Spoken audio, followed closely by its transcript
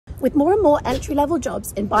With more and more entry-level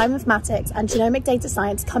jobs in bioinformatics and genomic data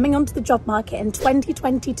science coming onto the job market in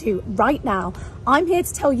 2022 right now, I'm here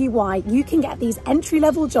to tell you why you can get these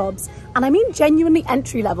entry-level jobs, and I mean genuinely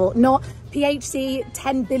entry-level, not PhD,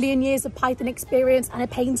 10 billion years of Python experience and a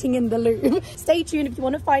painting in the Louvre. Stay tuned if you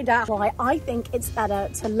want to find out why I think it's better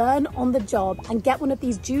to learn on the job and get one of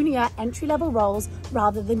these junior entry-level roles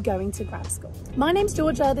rather than going to grad school. My name's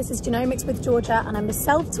Georgia, this is Genomics with Georgia, and I'm a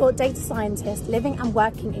self-taught data scientist living and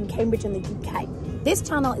working in Cambridge in the UK. This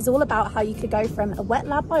channel is all about how you could go from a wet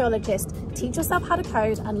lab biologist, teach yourself how to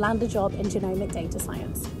code and land a job in genomic data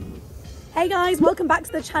science. Hey guys, welcome back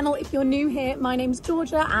to the channel. If you're new here, my name's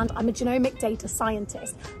Georgia and I'm a genomic data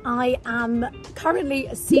scientist. I am currently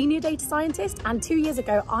a senior data scientist, and 2 years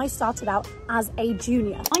ago I started out as a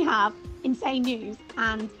junior. I have insane news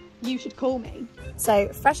and you should call me. So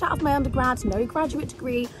fresh out of my undergrad, no graduate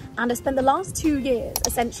degree, and I spent the last 2 years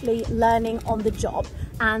essentially learning on the job.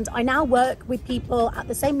 And I now work with people at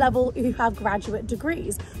the same level who have graduate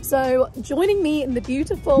degrees. So joining me in the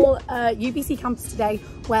beautiful UBC campus today,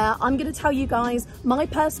 where I'm going to tell you guys my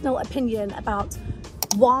personal opinion about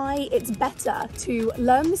why it's better to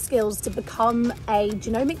learn the skills to become a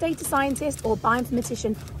genomic data scientist or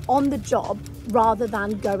bioinformatician on the job rather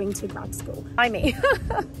than going to grad school. I mean,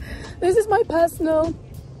 this is my personal,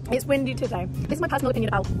 it's windy today. This is my personal opinion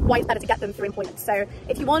about why it's better to get them through employment. So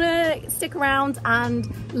if you want to stick around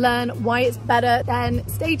and learn why it's better, then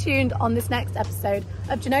stay tuned on this next episode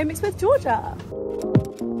of Genomics with Georgia.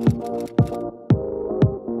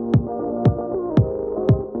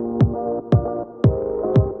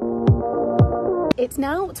 It's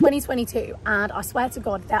now 2022 and I swear to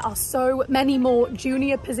God, there are so many more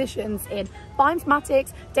junior positions in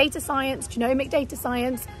bioinformatics, data science, genomic data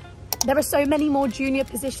science. There are so many more junior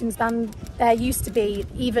positions than there used to be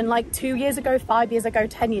even like 2 years ago, 5 years ago,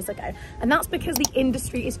 10 years ago. And that's because the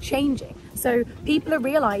industry is changing. So people are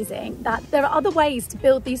realizing that there are other ways to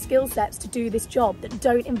build these skill sets to do this job that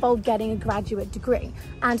don't involve getting a graduate degree.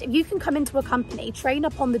 And if you can come into a company, train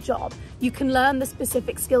up on the job, you can learn the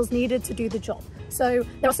specific skills needed to do the job. So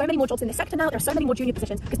there are so many more jobs in this sector now, there are so many more junior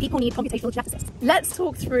positions because people need computational geneticists. Let's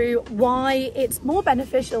talk through why it's more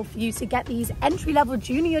beneficial for you to get these entry-level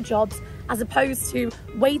junior jobs as opposed to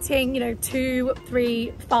waiting, 2,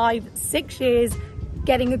 3, 5, 6 years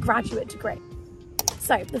getting a graduate degree.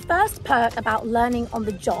 So the first perk about learning on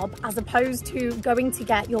the job as opposed to going to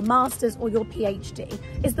get your master's or your PhD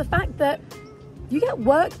is the fact that you get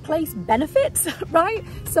workplace benefits, right?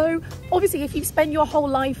 So obviously if you've spent your whole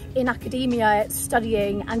life in academia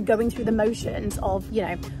studying and going through the motions of,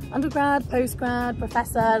 undergrad, postgrad,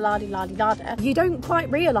 professor, la-di-la-di-la-da, you don't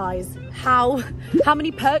quite realize how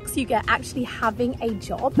many perks you get actually having a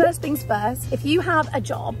job. First things first, if you have a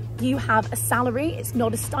job, you have a salary, it's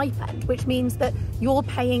not a stipend, which means that you're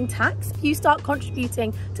paying tax. If you start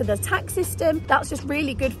contributing to the tax system, that's just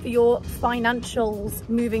really good for your financials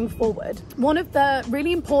moving forward. One of the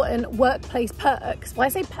really important workplace perks, well I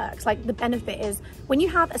say perks, like the benefit is when you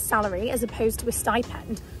have a salary as opposed to a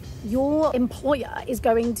stipend, your employer is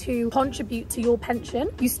going to contribute to your pension.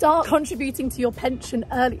 You start contributing to your pension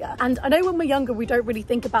earlier. And I know when we're younger, we don't really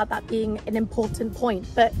think about that being an important point,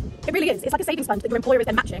 but it really is. It's like a savings fund that your employer is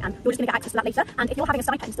then matching, and you're just gonna get access to that later. And if you're having a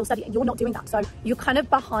stipend still studying, you're not doing that. So you're kind of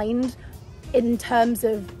behind in terms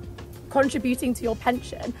of contributing to your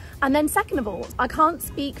pension. And then second of all, I can't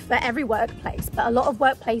speak for every workplace, but a lot of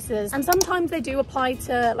workplaces, and sometimes they do apply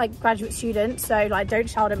to like graduate students, so like don't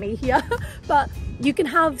shout at me here, but you can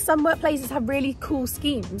have, some workplaces have really cool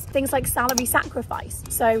schemes, things like salary sacrifice.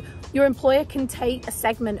 So your employer can take a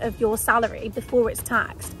segment of your salary before it's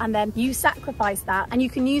taxed, and then you sacrifice that, and you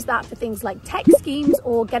can use that for things like tech schemes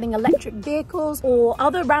or getting electric vehicles or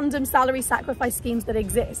other random salary sacrifice schemes that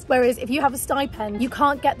exist. Whereas if you have a stipend, you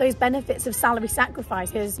can't get those benefits of salary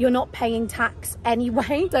sacrifice because you're not paying tax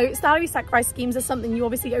anyway. So salary sacrifice schemes are something you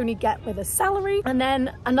obviously only get with a salary. And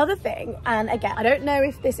then another thing, and again, I don't know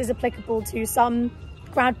if this is applicable to some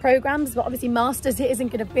grad programs, but obviously masters it isn't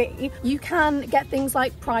going to be, you can get things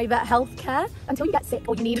like private healthcare until you get sick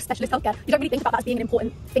or you need a specialist healthcare. You don't really think about that as being an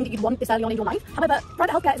important thing that you'd want this early on in your life. However,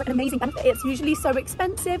 private healthcare is like an amazing benefit. It's usually so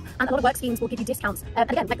expensive, and a lot of work schemes will give you discounts.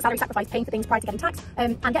 And again, like salary sacrifice, paying for things prior to getting taxed.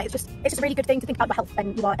 And yeah, it's just a really good thing to think about your health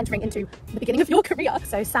when you are entering into the beginning of your career.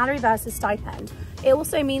 So salary versus stipend. It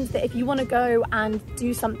also means that if you want to go and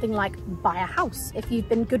do something like buy a house, if you've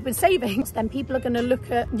been good with savings, then people are going to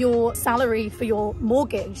look at your salary for your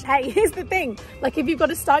mortgage. Hey, here's the thing, like if you've got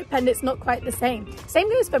a stipend, it's not quite the same. Same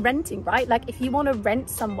goes for renting, right? Like if you want to rent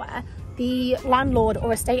somewhere, the landlord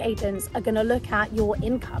or estate agents are going to look at your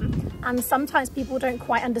income, and sometimes people don't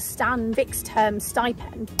quite understand fixed term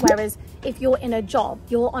stipend, whereas if you're in a job,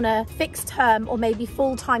 you're on a fixed term or maybe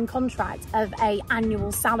full-time contract of a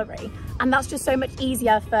annual salary, and that's just so much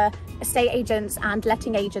easier for estate agents and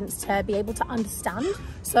letting agents to be able to understand.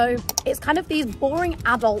 So it's kind of these boring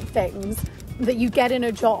adult things that you get in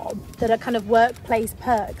a job that are kind of workplace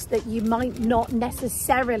perks that you might not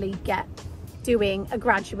necessarily get doing a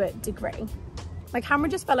graduate degree. My camera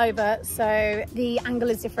just fell over, so the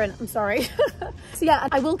angle is different, I'm sorry. So yeah,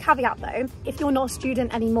 I will caveat though, if you're not a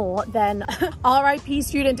student anymore, then RIP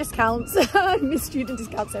student discounts. I miss student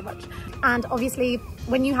discounts so much. And obviously,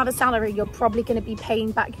 when you have a salary, you're probably going to be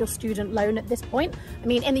paying back your student loan at this point. I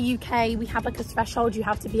mean, in the UK, we have like a threshold you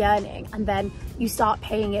have to be earning, and then you start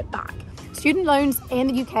paying it back. Student loans in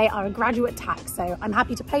the UK are a graduate tax, so I'm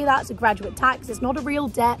happy to pay that. It's a graduate tax, it's not a real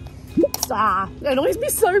debt. It annoys me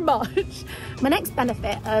so much. My next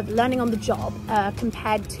benefit of learning on the job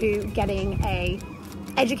compared to getting a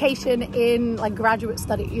education in like graduate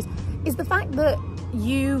studies is the fact that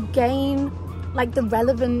you gain like the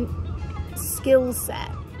relevant skill set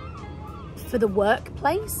for the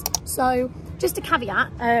workplace. So just a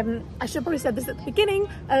caveat, I should have probably said this at the beginning,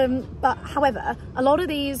 but however, a lot of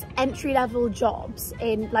these entry-level jobs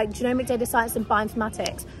in like genomic data science and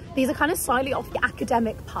bioinformatics, these are kind of slightly off the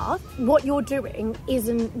academic path. What you're doing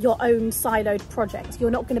isn't your own siloed projects.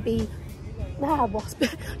 You're not going to be,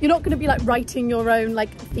 you're not going to be like writing your own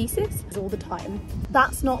like thesis all the time.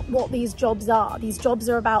 That's not what these jobs are. These jobs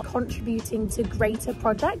are about contributing to greater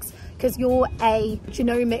projects because you're a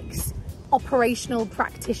genomics operational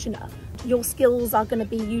practitioner. Your skills are going to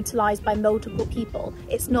be utilized by multiple people.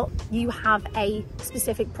 It's not you have a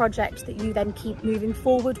specific project that you then keep moving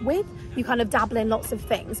forward with. You kind of dabble in lots of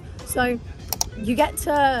things. So you get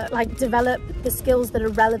to like develop the skills that are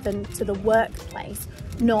relevant to the workplace,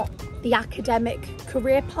 not the academic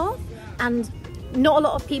career path. And not a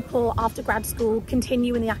lot of people after grad school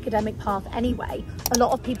continue in the academic path anyway. A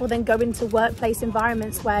lot of people then go into workplace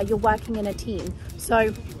environments where you're working in a team.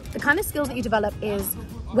 So the kind of skills that you develop is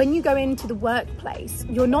when you go into the workplace,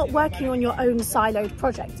 you're not working on your own siloed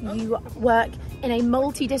project. You work in a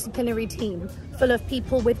multidisciplinary team full of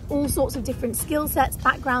people with all sorts of different skill sets,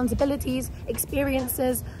 backgrounds, abilities,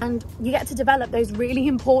 experiences, and you get to develop those really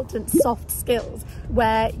important soft skills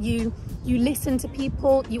where you listen to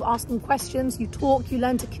people, you ask them questions, you talk, you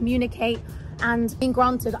learn to communicate. And being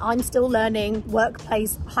granted, I'm still learning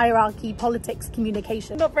workplace hierarchy, politics,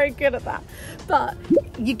 communication. Not very good at that, but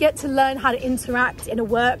you get to learn how to interact in a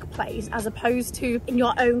workplace as opposed to in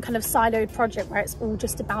your own kind of siloed project where it's all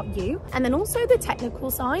just about you. And then also the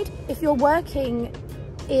technical side, if you're working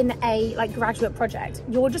in a like graduate project,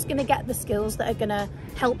 you're just going to get the skills that are going to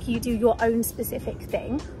help you do your own specific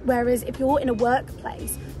thing. Whereas if you're in a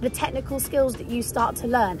workplace, the technical skills that you start to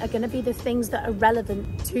learn are going to be the things that are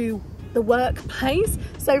relevant to the workplace.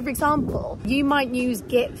 So for example, you might use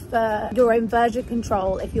Git for your own version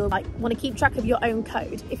control if you're like want to keep track of your own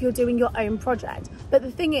code, if you're doing your own project. But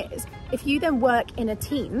the thing is, if you then work in a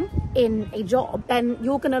team in a job, then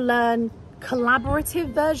you're going to learn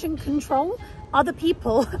collaborative version control. Other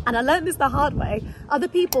people, and I learned this the hard way, other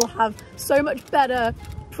people have so much better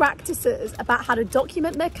practices about how to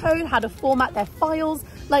document their code, how to format their files,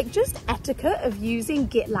 like just etiquette of using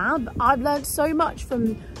GitLab. I've learned so much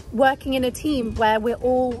from working in a team where we're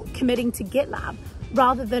all committing to GitLab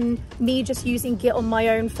rather than me just using Git on my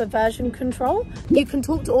own for version control. You can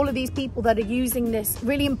talk to all of these people that are using this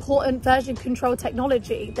really important version control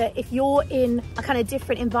technology that if you're in a kind of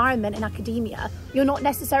different environment in academia, you're not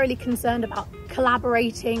necessarily concerned about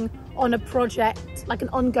collaborating on a project, like an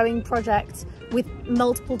ongoing project with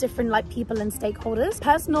multiple different like people and stakeholders.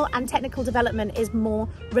 Personal and technical development is more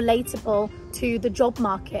relatable to the job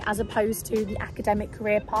market as opposed to the academic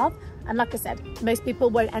career path. And like I said, most people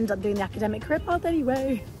won't end up doing the academic career path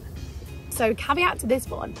anyway. So caveat to this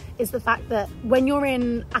one is the fact that when you're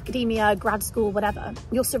in academia, grad school, whatever,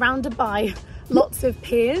 you're surrounded by lots of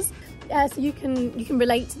peers. So you can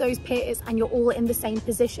relate to those peers and you're all in the same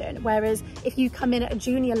position. Whereas if you come in at a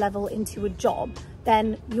junior level into a job,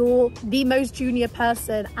 then you're the most junior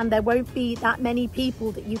person and there won't be that many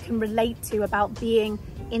people that you can relate to about being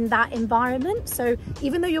in that environment. So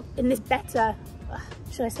even though you're in this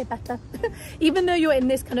should I say better? Even though you're in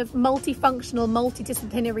this kind of multifunctional,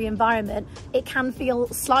 multidisciplinary environment, it can feel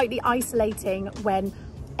slightly isolating when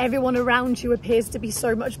everyone around you appears to be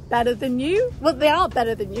so much better than you. Well, they are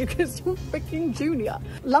better than you because you're freaking junior.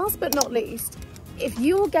 Last but not least, if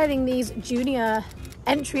you're getting these junior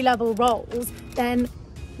entry-level roles, then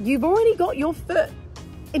you've already got your foot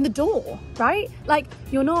in the door, right? Like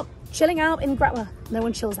you're not chilling out in grad, well, no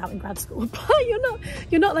one chills out in grad school, but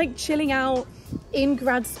you're not like chilling out in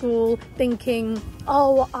grad school thinking,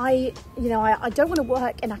 oh, I don't want to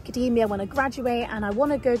work in academia when I graduate, and I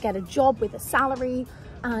want to go get a job with a salary,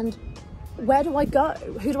 and where do I go?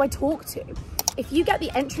 Who do I talk to? If you get the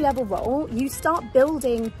entry-level role, you start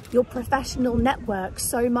building your professional network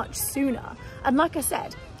so much sooner. And like I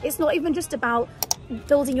said, it's not even just about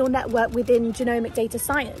building your network within genomic data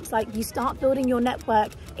science. Like, you start building your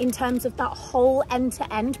network in terms of that whole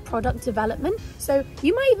end-to-end product development. So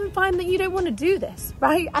you might even find that you don't want to do this,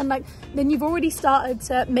 right? And like, then you've already started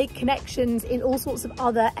to make connections in all sorts of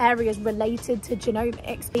other areas related to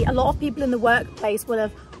genomics. A lot of people in the workplace will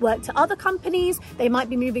have worked at other companies. They might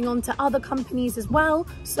be moving on to other companies as well.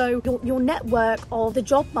 So your network of the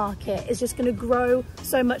job market is just going to grow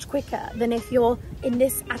so much quicker than if you're in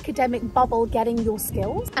this academic bubble getting your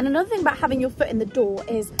skills. And another thing about having your foot in the door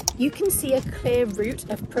is you can see a clear route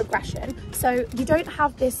of progression. So you don't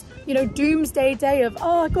have this, doomsday day of,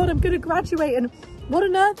 oh God, I'm going to graduate and what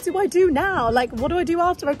on earth do I do now? Like, what do I do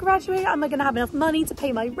after I graduate? Am I going to have enough money to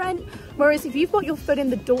pay my rent? Whereas if you've got your foot in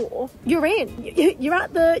the door, you're in. You're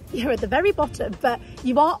at the very bottom, but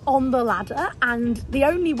you are on the ladder, and the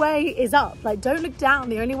only way is up. Like, don't look down.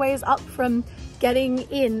 The only way is up from getting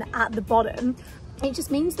in at the bottom. It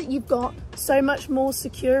just means that you've got so much more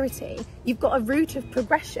security. You've got a route of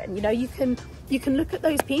progression. You can look at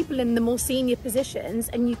those people in the more senior positions,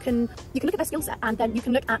 and you can look at their skill set, and then you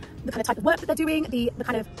can look at the kind of type of work that they're doing, the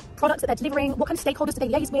kind of products that they're delivering, what kind of stakeholders do they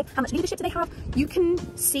liaise with, how much leadership do they have. You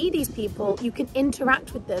can see these people, you can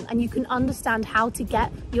interact with them, and you can understand how to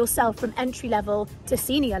get yourself from entry level to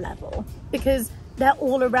senior level, because they're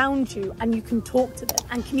all around you and you can talk to them.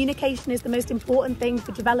 And communication is the most important thing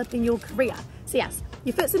for developing your career. So yes,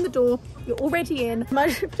 your foot's in the door, you're already in.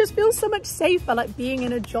 It just feels so much safer, like being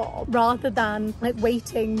in a job rather than like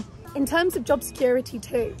waiting. In terms of job security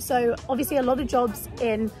too, so obviously a lot of jobs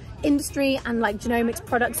in industry and like genomics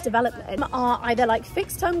products development are either like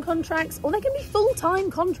fixed term contracts or they can be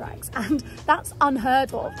full-time contracts, and that's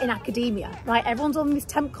unheard of in academia, right? Everyone's on these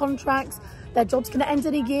temp contracts. Their job's going to end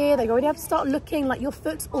in a year. They already have to start looking. Like, your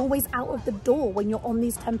foot's always out of the door when you're on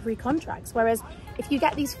these temporary contracts. Whereas if you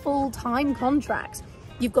get these full-time contracts,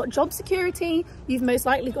 you've got job security, you've most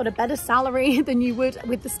likely got a better salary than you would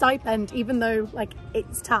with the stipend, even though like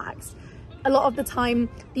it's taxed. A lot of the time,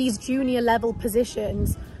 these junior level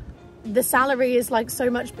positions, the salary is like so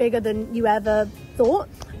much bigger than you ever thought.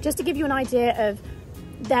 Just to give you an idea of,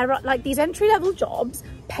 there are like these entry-level jobs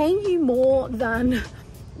paying you more than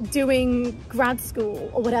doing grad school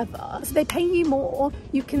or whatever. So they pay you more,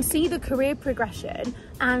 you can see the career progression,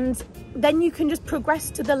 and then you can just progress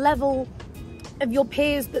to the level of your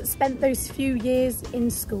peers that spent those few years in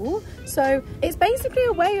school. So it's basically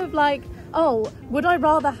a way of like, oh, would I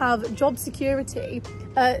rather have job security,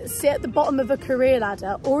 sit at the bottom of a career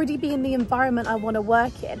ladder, already be in the environment I want to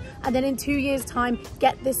work in, and then in 2 years time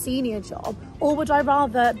get the senior job? Or would I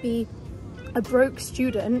rather be a broke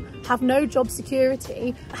student, have no job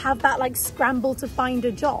security, have that like scramble to find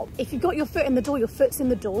a job? If you've got your foot in the door, your foot's in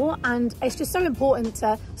the door. And it's just so important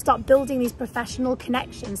to start building these professional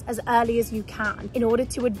connections as early as you can in order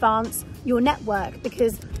to advance your network,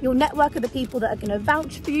 because your network are the people that are going to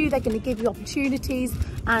vouch for you, they're going to give you opportunities,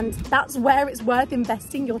 and that's where it's worth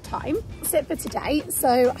investing your time. That's it for today.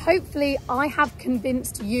 So hopefully I have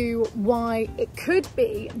convinced you why it could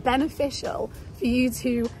be beneficial for you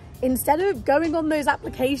to, instead of going on those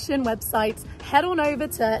application websites, head on over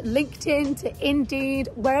to LinkedIn, to Indeed,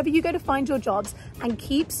 wherever you go to find your jobs, and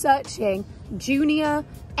keep searching junior,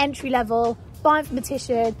 entry-level,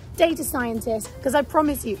 bioinformatician, data scientist, because I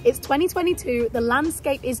promise you, it's 2022, the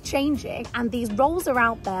landscape is changing and these roles are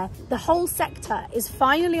out there. The whole sector is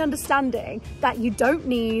finally understanding that you don't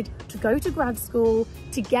need to go to grad school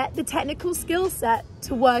to get the technical skill set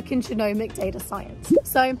to work in genomic data science.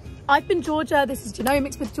 So I've been Georgia, this is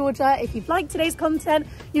Genomics with Georgia. If you've liked today's content,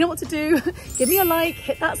 you know what to do. Give me a like,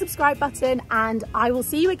 hit that subscribe button, and I will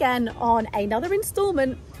see you again on another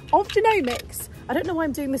installment of Genomics. I don't know why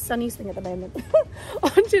I'm doing this sunny thing at the moment. On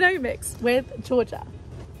Genomics with Georgia.